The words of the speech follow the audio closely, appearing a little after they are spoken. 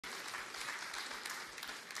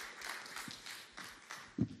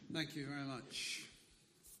Thank you very much.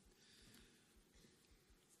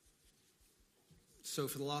 So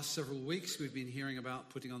for the last several weeks, we've been hearing about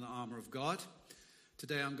putting on the armor of God.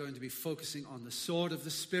 Today I'm going to be focusing on the sword of the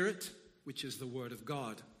Spirit, which is the Word of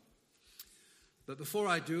God. But before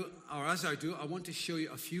I do, or as I do, I want to show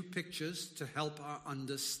you a few pictures to help our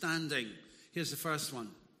understanding. Here's the first one.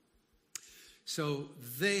 So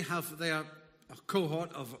they are a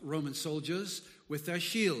cohort of Roman soldiers with their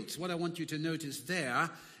shields. What I want you to notice there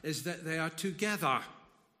is that they are together.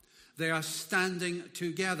 They are standing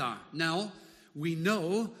together. Now, we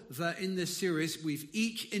know that in this series, we've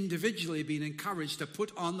each individually been encouraged to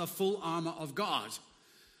put on the full armor of God.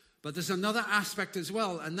 But there's another aspect as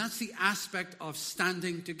well, and that's the aspect of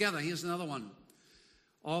standing together. Here's another one.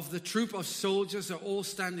 Of the troop of soldiers are all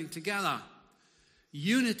standing together.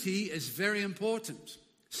 Unity is very important.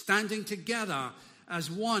 Standing together as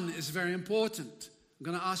one is very important. I'm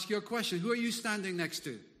going to ask you a question. Who are you standing next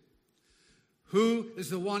to? Who is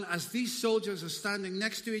the one, as these soldiers are standing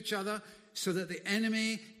next to each other so that the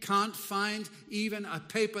enemy can't find even a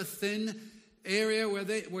paper-thin area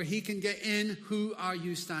where he can get in, who are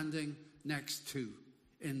you standing next to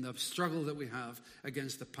in the struggle that we have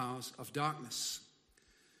against the powers of darkness?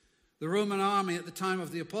 The Roman army at the time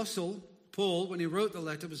of the Apostle Paul, when he wrote the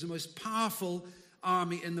letter, was the most powerful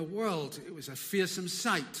army in the world. It was a fearsome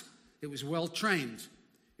sight. It was well-trained.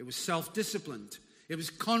 It was self-disciplined. It was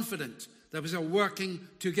confident. There was a working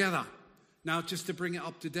together. Now, just to bring it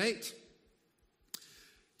up to date,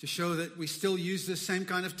 to show that we still use the same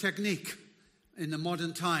kind of technique in the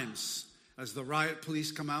modern times, as the riot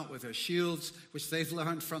police come out with their shields, which they've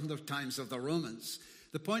learned from the times of the Romans.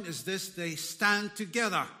 The point is this: they stand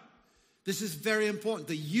together. This is very important.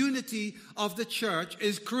 The unity of the church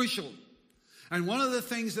is crucial. And one of the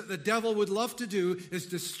things that the devil would love to do is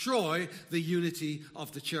destroy the unity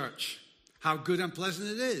of the church. How good and pleasant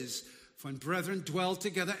it is when brethren dwell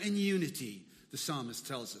together in unity, the psalmist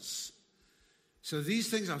tells us. So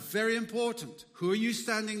these things are very important. Who are you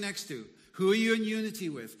standing next to? Who are you in unity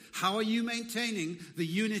with? How are you maintaining the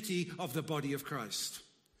unity of the body of Christ?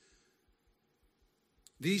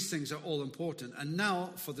 These things are all important. And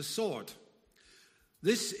now for the sword.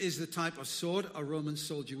 This is the type of sword a Roman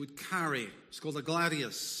soldier would carry. It's called a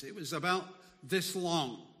gladius. It was about this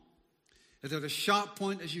long. It had a sharp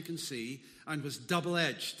point, as you can see, and was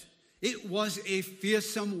double-edged. It was a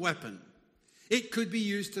fearsome weapon. It could be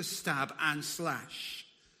used to stab and slash.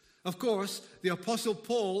 Of course, the Apostle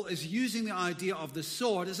Paul is using the idea of the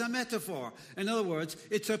sword as a metaphor. In other words,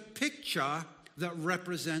 it's a picture that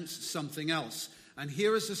represents something else. And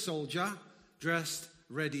here is a soldier dressed,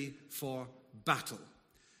 ready for battle.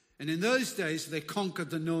 And in those days, they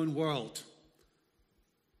conquered the known world.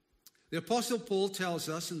 The Apostle Paul tells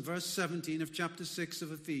us in verse 17 of chapter 6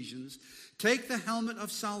 of Ephesians, take the helmet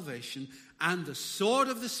of salvation and the sword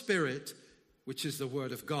of the Spirit, which is the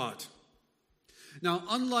word of God. Now,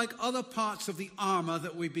 unlike other parts of the armor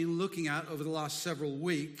that we've been looking at over the last several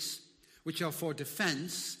weeks, which are for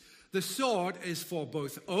defense, the sword is for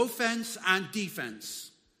both offense and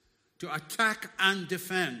defense, to attack and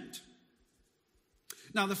defend.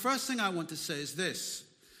 Now, the first thing I want to say is this: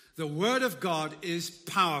 the Word of God is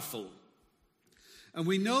powerful. And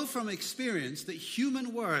we know from experience that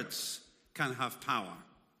human words can have power.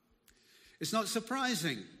 It's not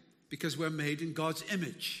surprising, because we're made in God's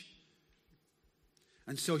image.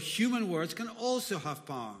 And so human words can also have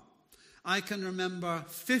power. I can remember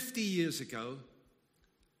 60 years ago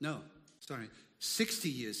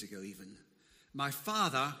even, my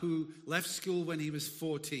father, who left school when he was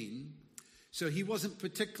 14, so he wasn't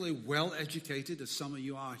particularly well educated, as some of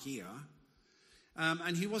you are here,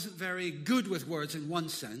 and he wasn't very good with words in one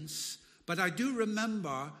sense, but I do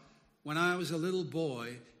remember when I was a little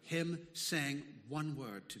boy, him saying one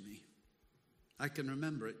word to me. I can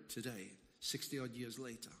remember it today, 60-odd years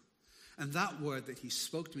later. And that word that he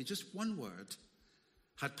spoke to me, just one word,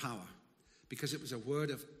 had power, because it was a word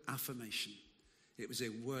of affirmation. It was a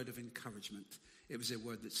word of encouragement. It was a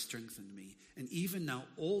word that strengthened me. And even now,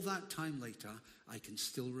 all that time later, I can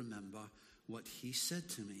still remember what he said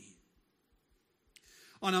to me.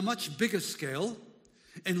 On a much bigger scale,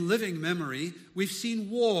 in living memory, we've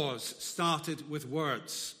seen wars started with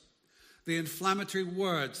words. The inflammatory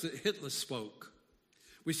words that Hitler spoke.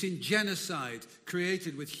 We've seen genocide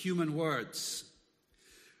created with human words.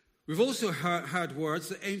 We've also heard words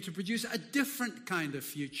that aim to produce a different kind of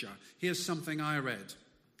future. Here's something I read.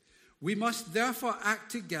 We must therefore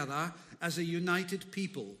act together as a united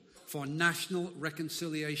people for national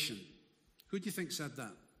reconciliation. Who do you think said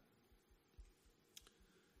that?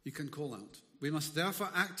 You can call out. We must therefore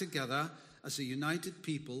act together as a united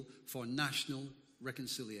people for national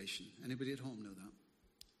reconciliation? Anybody at home know that?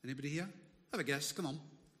 Anybody here? Have a guess. Come on.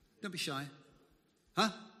 Don't be shy. Huh?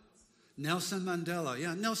 Nelson Mandela.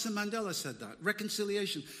 Yeah, Nelson Mandela said that.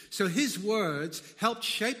 Reconciliation. So his words helped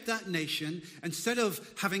shape that nation. Instead of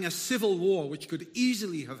having a civil war, which could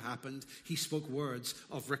easily have happened, he spoke words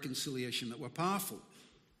of reconciliation that were powerful.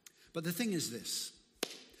 But the thing is this.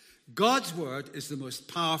 God's word is the most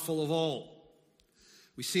powerful of all.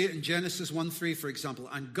 We see it in Genesis 1:3, for example.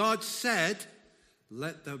 And God said,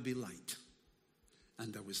 "Let there be light."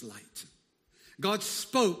 And there was light. God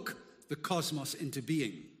spoke the cosmos into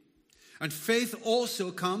being. And faith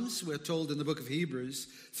also comes, we're told in the book of Hebrews,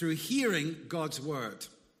 through hearing God's word.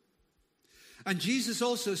 And Jesus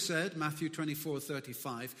also said, Matthew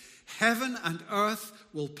 24:35, "Heaven and earth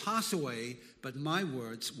will pass away, but my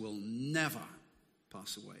words will never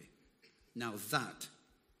pass away." Now that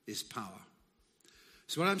is power.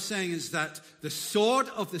 So what I'm saying is that the sword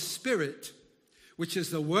of the Spirit, which is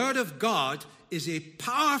the word of God, is a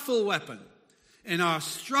powerful weapon in our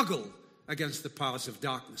struggle against the powers of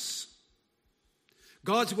darkness.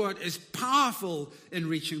 God's word is powerful in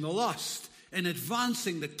reaching the lost, in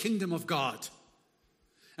advancing the kingdom of God.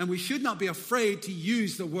 And we should not be afraid to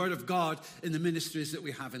use the word of God in the ministries that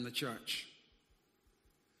we have in the church.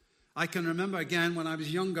 I can remember again when I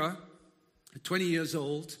was younger, 20 years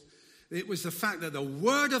old, it was the fact that the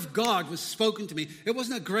word of God was spoken to me. It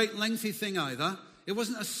wasn't a great lengthy thing either. It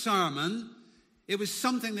wasn't a sermon. It was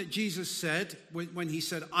something that Jesus said when he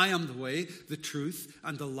said, "I am the way, the truth,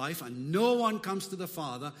 and the life, and no one comes to the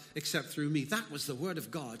Father except through me." That was the word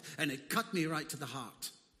of God, and it cut me right to the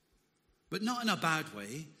heart. But not in a bad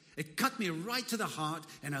way. It cut me right to the heart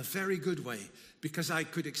in a very good way, because I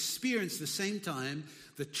could experience at the same time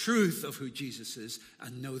the truth of who Jesus is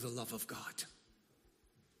and know the love of God.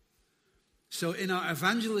 So in our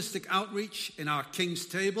evangelistic outreach, in our King's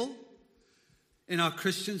Table, in our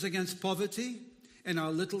Christians Against Poverty, in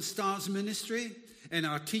our Little Stars ministry, in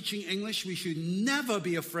our teaching English, we should never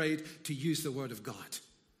be afraid to use the Word of God.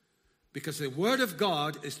 Because the Word of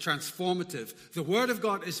God is transformative. The Word of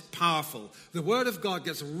God is powerful. The Word of God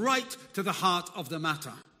gets right to the heart of the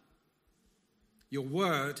matter. Your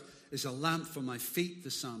Word is a lamp for my feet,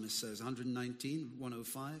 the psalmist says,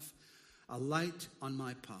 119:105, a light on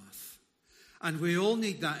my path. And we all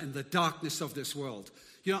need that in the darkness of this world.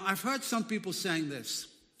 You know, I've heard some people saying this.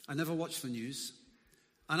 I never watch the news.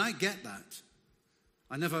 And I get that.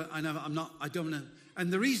 I'm not, I don't know.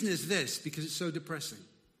 And the reason is this, because it's so depressing.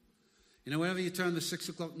 You know, whenever you turn the 6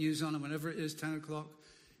 o'clock news on, and whenever it is 10 o'clock,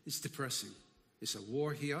 it's depressing. It's a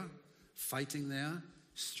war here, fighting there,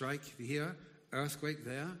 strike here, earthquake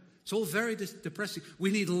there. It's all very depressing.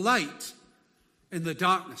 We need light in the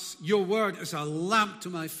darkness. Your word is a lamp to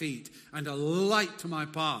my feet and a light to my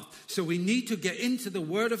path. So we need to get into the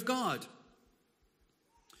word of God.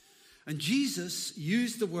 And Jesus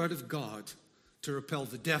used the word of God to repel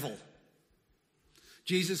the devil.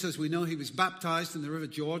 Jesus, as we know, he was baptized in the river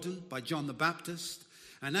Jordan by John the Baptist.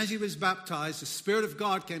 And as he was baptized, the Spirit of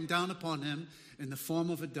God came down upon him in the form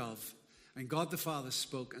of a dove. And God the Father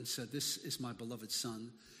spoke and said, "This is my beloved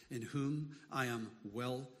Son, in whom I am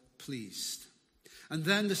well pleased." And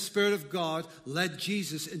then the Spirit of God led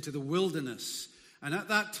Jesus into the wilderness. And at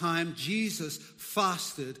that time, Jesus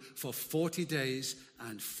fasted for 40 days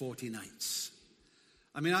and 40 nights.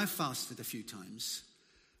 I mean, I fasted a few times.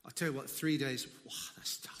 I'll tell you what, 3 days, wow,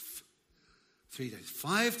 that's tough. 3 days.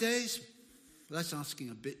 5 days, that's asking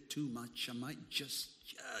a bit too much. I might just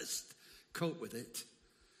cope with it.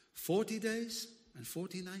 40 days and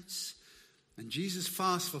 40 nights. And Jesus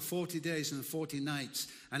fasts for 40 days and 40 nights.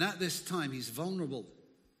 And at this time, he's vulnerable.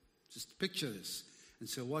 Just picture this. And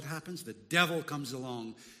so what happens? The devil comes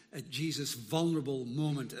along at Jesus' vulnerable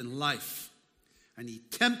moment in life. And he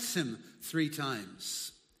tempts him 3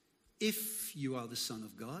 times. "If you are the Son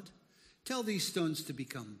of God, tell these stones to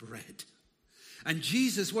become bread." And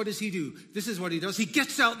Jesus, what does he do? This is what he does. He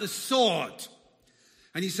gets out the sword.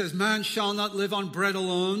 And he says, "Man shall not live on bread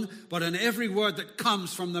alone, but on every word that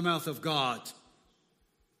comes from the mouth of God."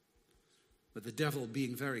 But the devil,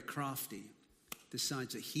 being very crafty,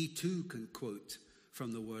 decides that he too can quote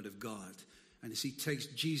from the word of God. And as he takes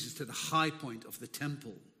Jesus to the high point of the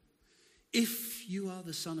temple, "If you are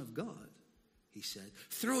the Son of God," he said,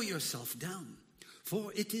 "throw yourself down,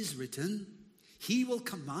 for it is written, he will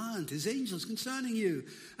command his angels concerning you,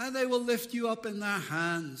 and they will lift you up in their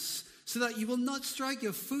hands, so that you will not strike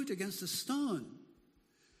your foot against a stone."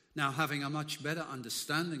 Now, having a much better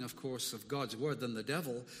understanding, of course, of God's word than the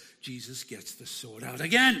devil, Jesus gets the sword out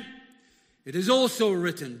again. "It is also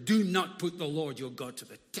written, do not put the Lord your God to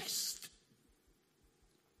the test."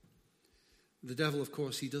 The devil, of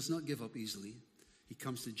course, he does not give up easily. He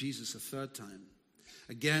comes to Jesus a third time.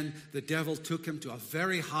 Again, the devil took him to a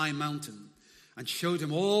very high mountain and showed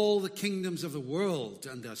him all the kingdoms of the world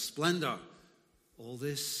and their splendor. All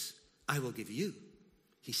this I will give you,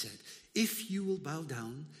 he said, if you will bow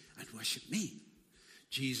down and worship me.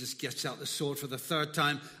 Jesus gets out the sword for the third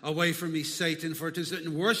time. Away from me, Satan, for it is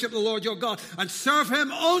written, worship the Lord your God and serve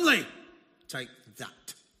him only. Take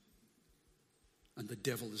that. And the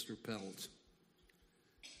devil is repelled.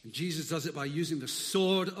 And Jesus does it by using the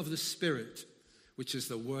sword of the Spirit, which is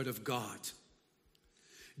the word of God.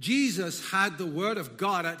 Jesus had the word of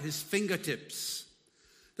God at his fingertips.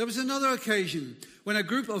 There was another occasion when a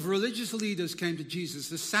group of religious leaders came to Jesus,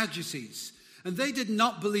 the Sadducees, and they did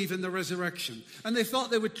not believe in the resurrection. And they thought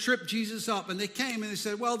they would trip Jesus up. And they came and they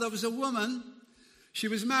said, well, there was a woman. She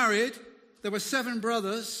was married. There were 7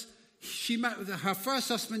 brothers. Her first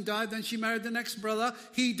husband died. Then she married the next brother.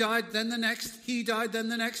 He died. Then the next. He died. Then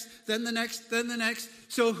the next. Then the next. Then the next.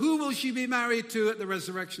 So who will she be married to at the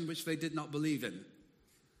resurrection, which they did not believe in?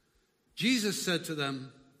 Jesus said to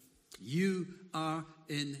them, you are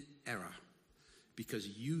in error because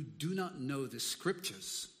you do not know the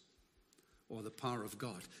scriptures or the power of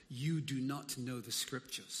God. You do not know the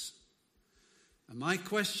scriptures. And my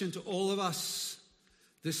question to all of us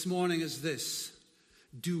this morning is this.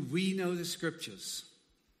 Do we know the scriptures?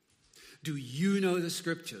 Do you know the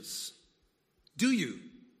scriptures? Do you?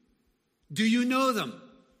 Do you know them?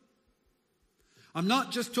 I'm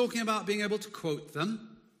not just talking about being able to quote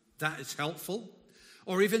them. That is helpful.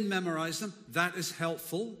 Or even memorize them. That is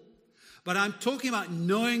helpful. But I'm talking about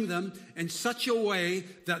knowing them in such a way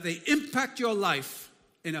that they impact your life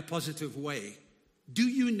in a positive way. Do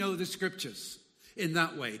you know the scriptures in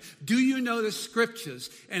that way? Do you know the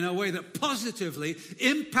scriptures in a way that positively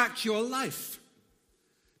impacts your life?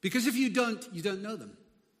 Because if you don't know them.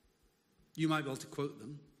 You might be able to quote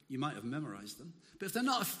them. You might have memorized them. But if they're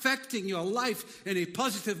not affecting your life in a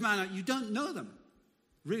positive manner, you don't know them,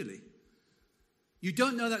 really. You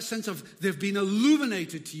don't know that sense of they've been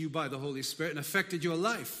illuminated to you by the Holy Spirit and affected your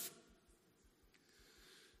life.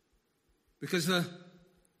 Because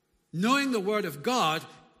knowing the Word of God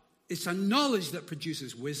is a knowledge that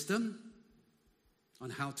produces wisdom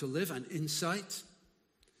on how to live and insight,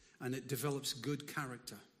 and it develops good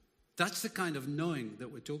character. That's the kind of knowing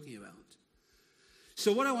that we're talking about.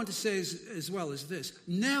 So what I want to say as well is this.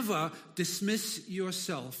 Never dismiss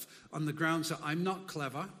yourself on the grounds that I'm not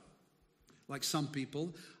clever. Like some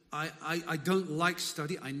people, I don't like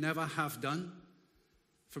study. I never have done.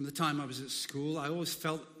 From the time I was at school, I always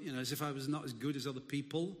felt, as if I was not as good as other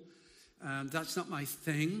people. That's not my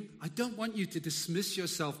thing. I don't want you to dismiss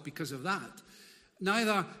yourself because of that.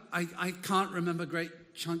 Neither, I can't remember great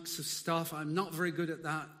chunks of stuff. I'm not very good at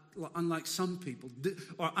that, unlike some people.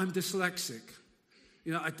 Or I'm dyslexic.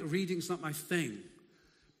 Reading's not my thing.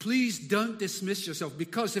 Please don't dismiss yourself,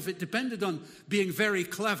 because if it depended on being very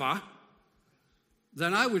clever,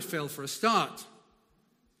 then I would fail for a start.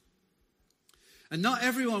 And not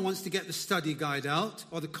everyone wants to get the study guide out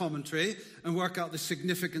or the commentary and work out the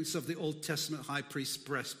significance of the Old Testament high priest's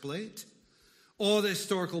breastplate or the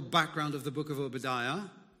historical background of the book of Obadiah.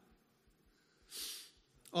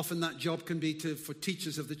 Often that job can be for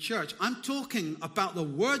teachers of the church. I'm talking about the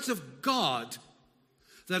words of God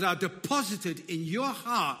that are deposited in your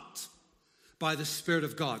heart by the Spirit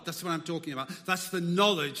of God. That's what I'm talking about. That's the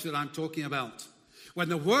knowledge that I'm talking about. When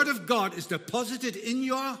the Word of God is deposited in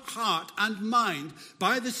your heart and mind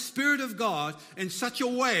by the Spirit of God in such a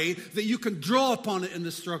way that you can draw upon it in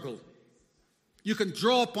the struggle. You can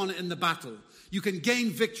draw upon it in the battle. You can gain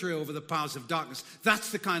victory over the powers of darkness.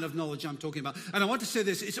 That's the kind of knowledge I'm talking about. And I want to say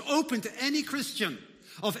this. It's open to any Christian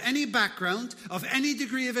of any background, of any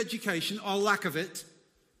degree of education or lack of it.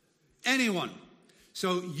 Anyone.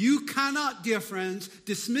 So you cannot, dear friends,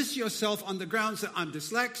 dismiss yourself on the grounds that I'm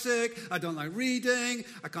dyslexic, I don't like reading,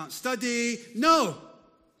 I can't study. No.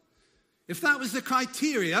 If that was the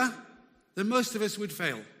criteria, then most of us would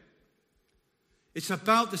fail. It's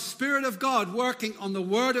about the Spirit of God working on the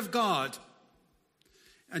Word of God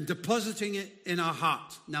and depositing it in our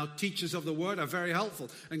heart. Now, teachers of the Word are very helpful,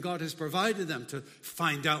 and God has provided them to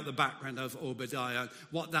find out the background of Obadiah,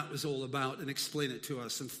 what that was all about, and explain it to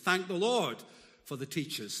us. And thank the Lord for the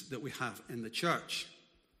teachers that we have in the church.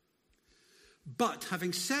 But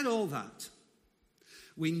having said all that,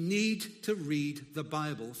 we need to read the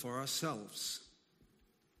Bible for ourselves.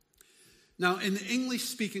 Now, in the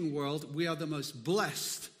English-speaking world, we are the most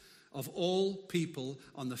blessed of all people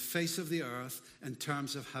on the face of the earth in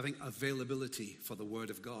terms of having availability for the Word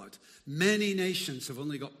of God. Many nations have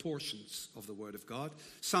only got portions of the Word of God.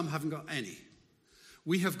 Some haven't got any.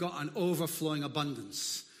 We have got an overflowing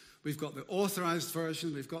abundance. We've got the Authorized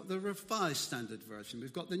Version, we've got the Revised Standard Version,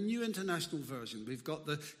 we've got the New International Version, we've got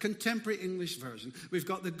the Contemporary English Version, we've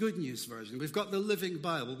got the Good News Version, we've got the Living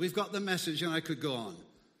Bible, we've got the Message, and I could go on.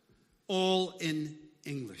 All in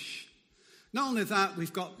English. Not only that,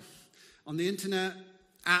 we've got on the internet,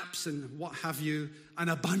 apps and what have you, an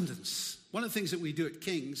abundance. One of the things that we do at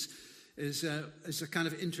King's is a kind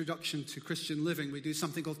of introduction to Christian living. We do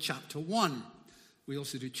something called Chapter 1. We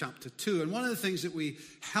also do Chapter 2. And one of the things that we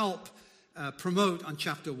help promote on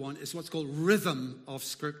Chapter 1 is what's called rhythm of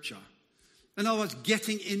Scripture. In other words,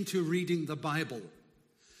 getting into reading the Bible.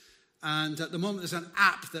 And at the moment, there's an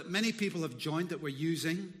app that many people have joined that we're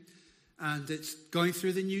using. And it's going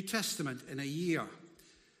through the New Testament in a year.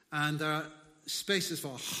 And there are spaces for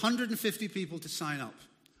 150 people to sign up.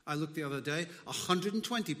 I looked the other day,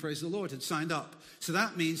 120, praise the Lord, had signed up. So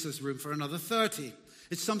that means there's room for another 30.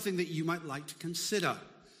 It's something that you might like to consider.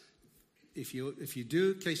 If you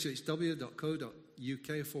do,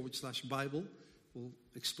 kchw.co.uk/Bible will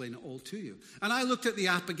explain it all to you. And I looked at the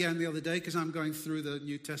app again the other day because I'm going through the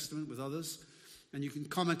New Testament with others. And you can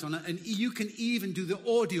comment on it. And you can even do the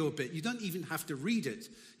audio bit. You don't even have to read it.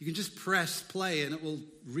 You can just press play and it will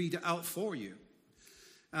read it out for you.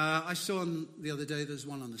 I saw the other day there's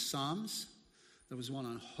one on the Psalms. There was one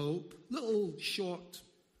on hope. Little short,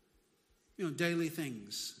 daily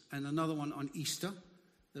things. And another one on Easter.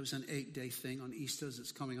 There was an 8-day thing on Easter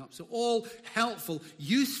that's coming up. So all helpful,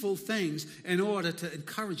 useful things in order to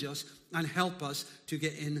encourage us and help us to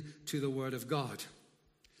get into the Word of God.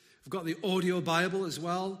 We've got the audio Bible as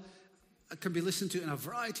well. It can be listened to in a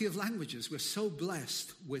variety of languages. We're so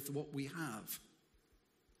blessed with what we have.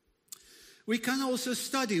 We can also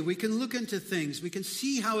study. We can look into things. We can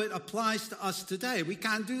see how it applies to us today. We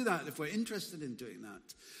can do that if we're interested in doing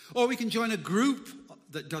that. Or we can join a group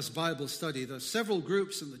that does Bible study. There are several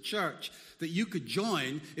groups in the church that you could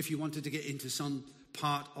join if you wanted to get into some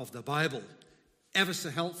part of the Bible. Ever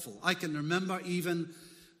so helpful. I can remember even,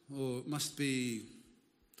 it must be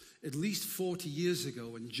at least 40 years ago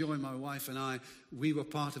when Joy, my wife, and I, we were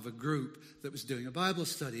part of a group that was doing a Bible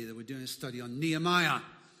study. They were doing a study on Nehemiah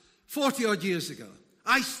 40-odd years ago.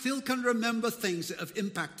 I still can remember things that have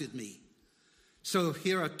impacted me. So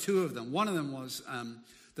here are two of them. One of them was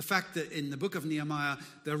the fact that in the book of Nehemiah,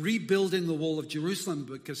 they're rebuilding the wall of Jerusalem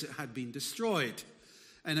because it had been destroyed.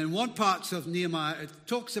 And in one part of Nehemiah, it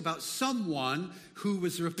talks about someone who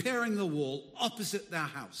was repairing the wall opposite their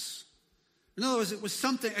house. In other words, it was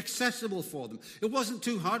something accessible for them. It wasn't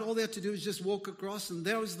too hard. All they had to do was just walk across, and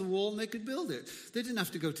there was the wall, and they could build it. They didn't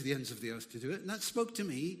have to go to the ends of the earth to do it. And that spoke to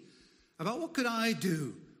me about what could I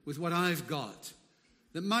do with what I've got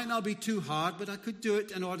that might not be too hard, but I could do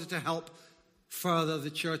it in order to help further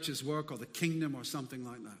the church's work or the kingdom or something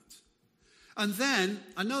like that. And then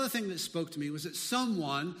another thing that spoke to me was that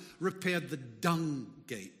someone repaired the dung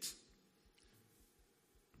gate.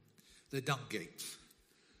 The dung gate.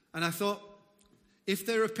 And I thought, if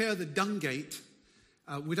they repair the dung gate,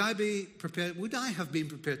 would I have been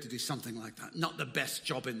prepared to do something like that? Not the best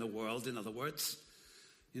job in the world, in other words.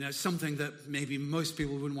 Something that maybe most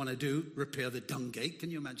people wouldn't want to do, repair the dung gate.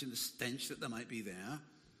 Can you imagine the stench that there might be there?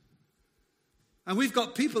 And we've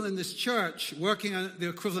got people in this church working on the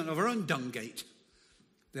equivalent of our own dung gate.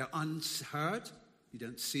 They're unheard. You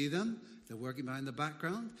don't see them. They're working behind the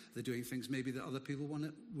background. They're doing things maybe that other people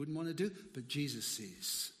wouldn't want to do. But Jesus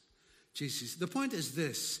sees. Jesus. The point is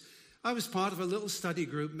this. I was part of a little study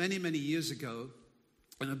group many, many years ago,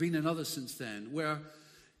 and I've been in others since then, where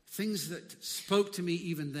things that spoke to me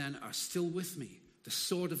even then are still with me. The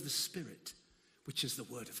sword of the Spirit, which is the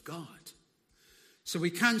Word of God. So we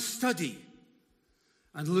can study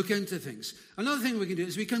and look into things. Another thing we can do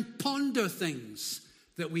is we can ponder things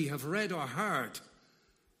that we have read or heard.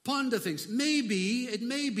 Ponder things. It may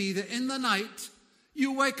be that in the night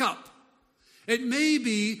you wake up. It may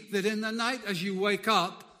be that in the night as you wake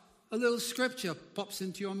up, a little scripture pops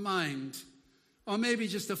into your mind. Or maybe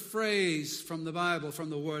just a phrase from the Bible, from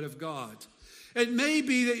the Word of God. It may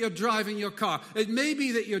be that you're driving your car. It may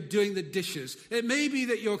be that you're doing the dishes. It may be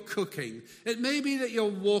that you're cooking. It may be that you're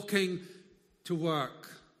walking to work.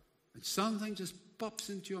 And something just pops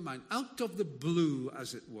into your mind, out of the blue,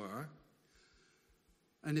 as it were.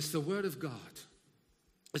 And it's the Word of God.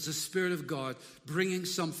 It's the Spirit of God bringing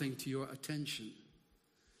something to your attention.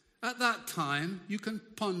 At that time, you can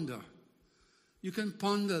ponder. You can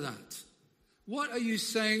ponder that. What are you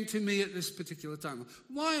saying to me at this particular time?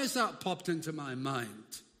 Why has that popped into my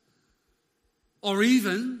mind? Or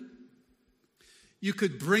even, you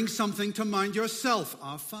could bring something to mind yourself.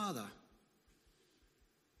 Our Father.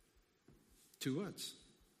 2 words.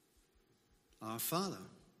 Our Father.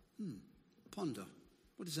 Ponder.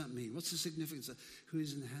 What does that mean? What's the significance of who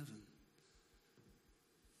is in heaven?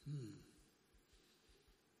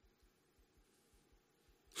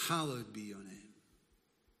 Hallowed be your name.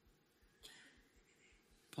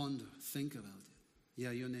 Ponder, think about it.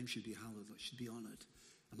 Yeah, your name should be hallowed, it should be honored.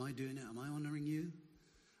 Am I doing it? Am I honoring you?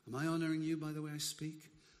 Am I honoring you by the way I speak?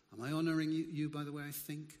 Am I honoring you by the way I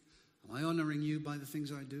think? Am I honoring you by the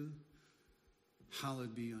things I do?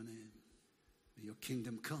 Hallowed be your name. May your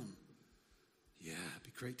kingdom come. Yeah, it'd be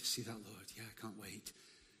great to see that, Lord. Yeah, I can't wait.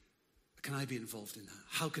 Can I be involved in that?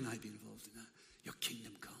 How can I be involved in that? Your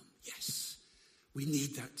kingdom come. Yes. We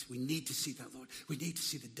need that. We need to see that, Lord. We need to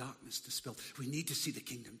see the darkness dispelled. We need to see the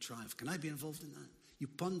kingdom triumph. Can I be involved in that? You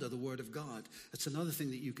ponder the word of God. That's another thing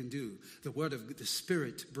that you can do. The word of the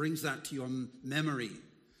Spirit brings that to your memory.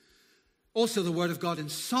 Also the word of God in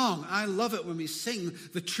song. I love it when we sing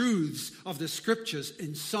the truths of the scriptures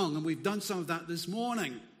in song. And we've done some of that this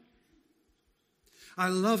morning. I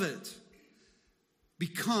love it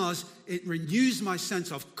because it renews my sense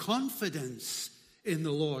of confidence in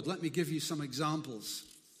the Lord. Let me give you some examples.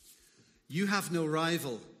 You have no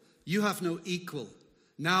rival. You have no equal.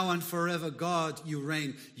 Now and forever, God, you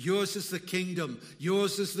reign. Yours is the kingdom.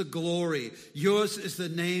 Yours is the glory. Yours is the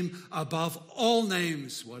name above all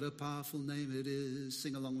names. What a powerful name it is.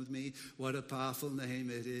 Sing along with me. What a powerful name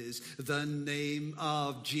it is. The name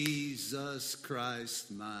of Jesus Christ,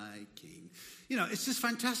 my King. You know, it's just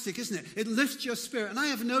fantastic, isn't it? It lifts your spirit. And I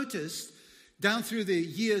have noticed down through the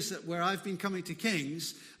years where I've been coming to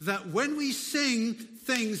Kings, that when we sing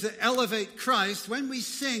things that elevate Christ, when we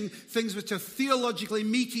sing things which are theologically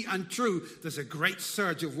meaty and true, there's a great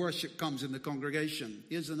surge of worship comes in the congregation.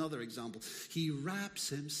 Here's another example. He wraps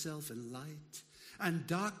himself in light, and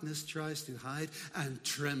darkness tries to hide and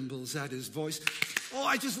trembles at his voice. Oh,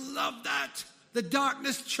 I just love that. The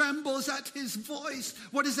darkness trembles at his voice.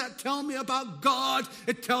 What does that tell me about God?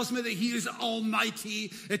 It tells me that he is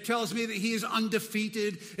almighty. It tells me that he is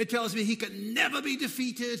undefeated. It tells me he can never be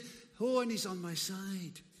defeated. Oh, and he's on my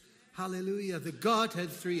side. Hallelujah. The Godhead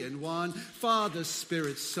 3 in 1. Father,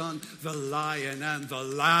 Spirit, Son, the Lion and the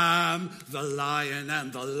Lamb. The Lion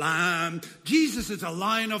and the Lamb. Jesus is the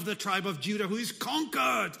Lion of the tribe of Judah who is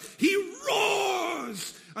conquered. He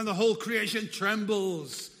roars and the whole creation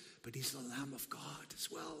trembles. But he's the Lamb of God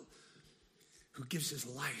as well, who gives his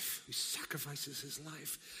life, who sacrifices his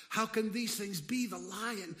life. How can these things be, the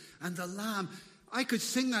Lion and the Lamb? I could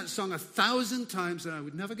sing that song 1,000 times and I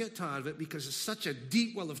would never get tired of it because there's such a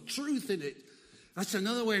deep well of truth in it. That's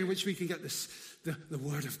another way in which we can get this, the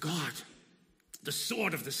Word of God, the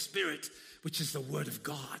sword of the Spirit, which is the Word of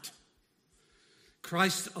God.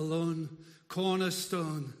 Christ alone,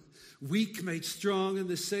 cornerstone, weak made strong in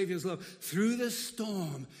the Savior's love. Through the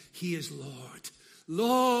storm, he is Lord.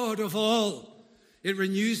 Lord of all. It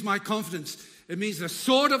renews my confidence. It means the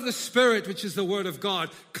sword of the Spirit, which is the word of God,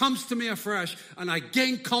 comes to me afresh, and I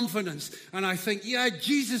gain confidence. And I think, yeah,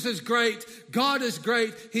 Jesus is great. God is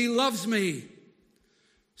great. He loves me.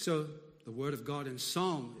 So the word of God in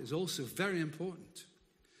song is also very important.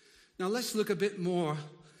 Now let's look a bit more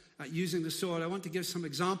at using the sword. I want to give some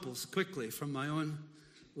examples quickly from my own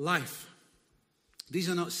life. These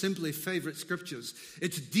are not simply favorite scriptures.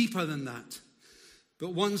 It's deeper than that.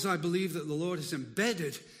 But ones I believe that the Lord has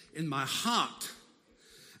embedded in my heart.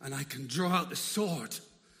 And I can draw out the sword.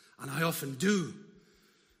 And I often do.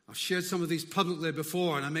 I've shared some of these publicly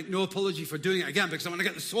before, and I make no apology for doing it again because I want to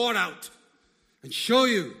get the sword out and show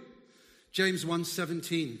you. James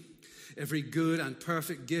 1:17. Every good and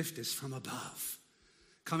perfect gift is from above,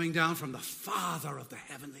 coming down from the Father of the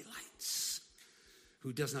heavenly lights,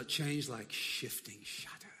 who does not change like shifting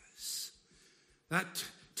shadows. That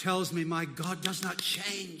tells me my God does not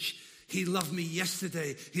change. He loved me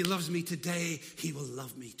yesterday. He loves me today. He will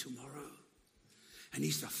love me tomorrow. And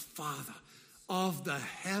he's the Father of the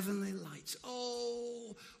heavenly lights.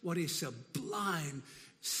 Oh, what a sublime,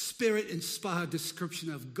 Spirit-inspired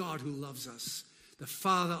description of God who loves us. The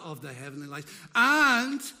Father of the heavenly lights.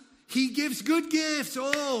 And he gives good gifts.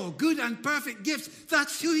 Oh, good and perfect gifts.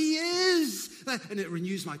 That's who he is. And it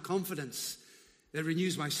renews my confidence. It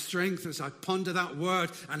renews my strength as I ponder that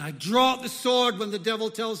word. And I draw out the sword when the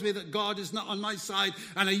devil tells me that God is not on my side.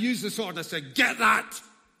 And I use the sword and I say, get that.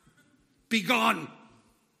 Be gone.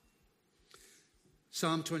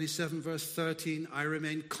 Psalm 27 verse 13. I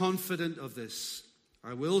remain confident of this.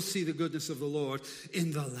 I will see the goodness of the Lord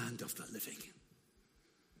in the land of the living.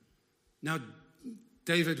 Now,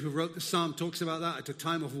 David, who wrote the psalm, talks about that at a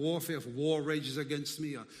time of warfare. If war rages against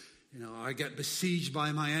me, I get besieged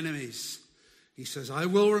by my enemies. He says, I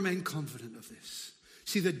will remain confident of this.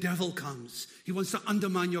 See, the devil comes. He wants to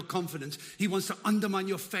undermine your confidence. He wants to undermine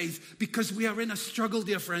your faith because we are in a struggle,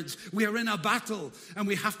 dear friends. We are in a battle, and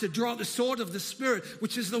we have to draw the sword of the Spirit,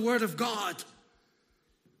 which is the word of God.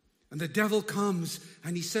 And the devil comes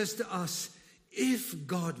and he says to us, if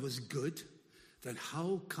God was good, then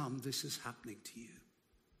how come this is happening to you?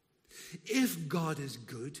 If God is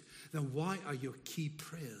good, then why are your key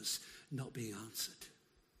prayers not being answered?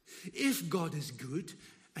 If God is good,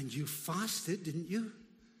 and you fasted, didn't you?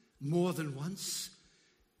 More than once.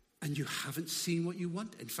 And you haven't seen what you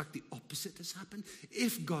want. In fact, the opposite has happened.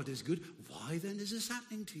 If God is good, why then is this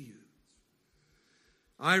happening to you?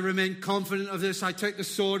 I remain confident of this. I take the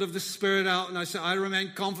sword of the Spirit out and I say, I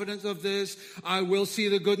remain confident of this. I will see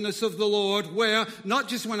the goodness of the Lord. Where? Not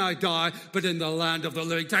just when I die, but in the land of the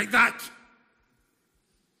living. Take that!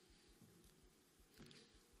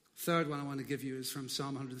 Third one I want to give you is from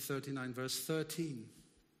Psalm 139, verse 13.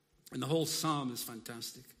 And the whole psalm is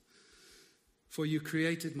fantastic. For you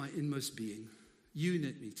created my inmost being. You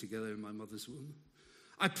knit me together in my mother's womb.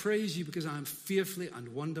 I praise you because I am fearfully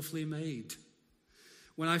and wonderfully made.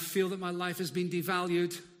 When I feel that my life has been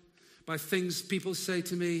devalued by things people say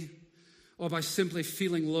to me, or by simply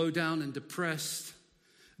feeling low down and depressed,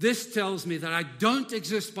 this tells me that I don't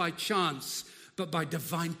exist by chance, but by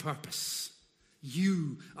divine purpose.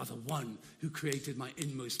 You are the one who created my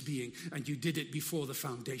inmost being, and you did it before the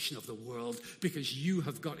foundation of the world because you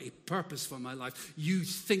have got a purpose for my life. You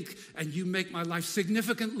think and you make my life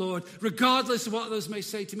significant, Lord, regardless of what others may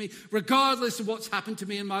say to me, regardless of what's happened to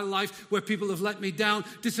me in my life where people have let me down,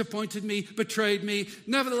 disappointed me, betrayed me.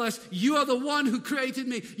 Nevertheless, you are the one who created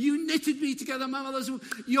me. You knitted me together in my mother's womb.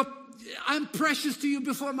 I'm precious to you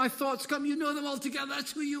before my thoughts come. You know them all together.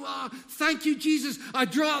 That's who you are. Thank you, Jesus. I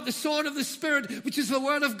draw out the sword of the Spirit, which is the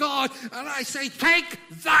word of God, and I say, take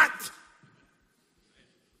that.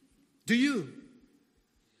 Do you?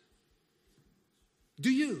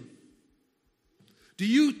 Do you? Do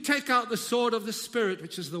you take out the sword of the Spirit,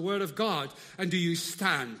 which is the word of God, and do you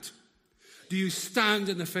stand? Do you stand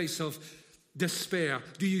in the face of despair?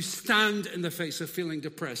 Do you stand in the face of feeling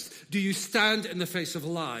depressed? Do you stand in the face of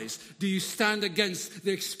lies? Do you stand against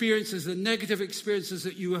the experiences, the negative experiences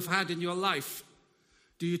that you have had in your life?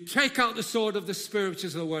 Do you take out the sword of the Spirit, which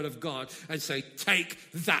is the word of God, and say, take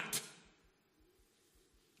that?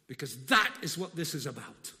 Because that is what this is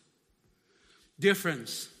about. Dear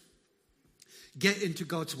friends, get into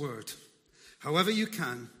God's word however you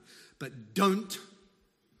can, but don't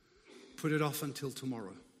put it off until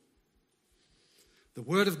tomorrow. The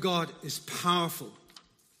word of God is powerful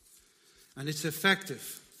and it's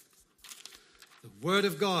effective. The word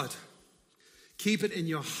of God, keep it in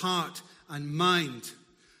your heart and mind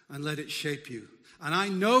and let it shape you. And I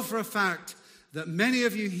know for a fact that many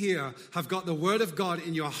of you here have got the word of God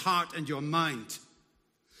in your heart and your mind.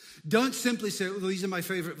 Don't simply say, well, these are my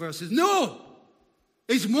favorite verses. No!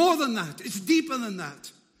 It's more than that. It's deeper than that.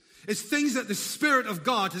 It's things that the Spirit of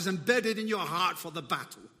God has embedded in your heart for the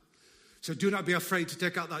battle. So do not be afraid to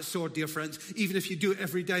take out that sword, dear friends. Even if you do it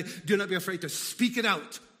every day, do not be afraid to speak it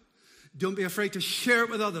out. Don't be afraid to share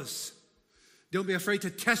it with others. Don't be afraid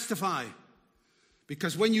to testify.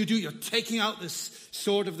 Because when you do, you're taking out this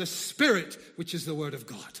sword of the Spirit, which is the word of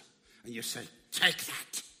God. And you say, take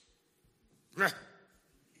that.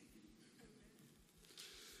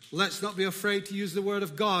 Let's not be afraid to use the word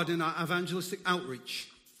of God in our evangelistic outreach,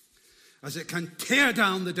 as it can tear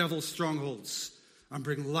down the devil's strongholds and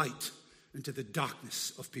bring light into the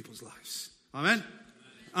darkness of people's lives. Amen?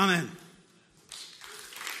 Amen.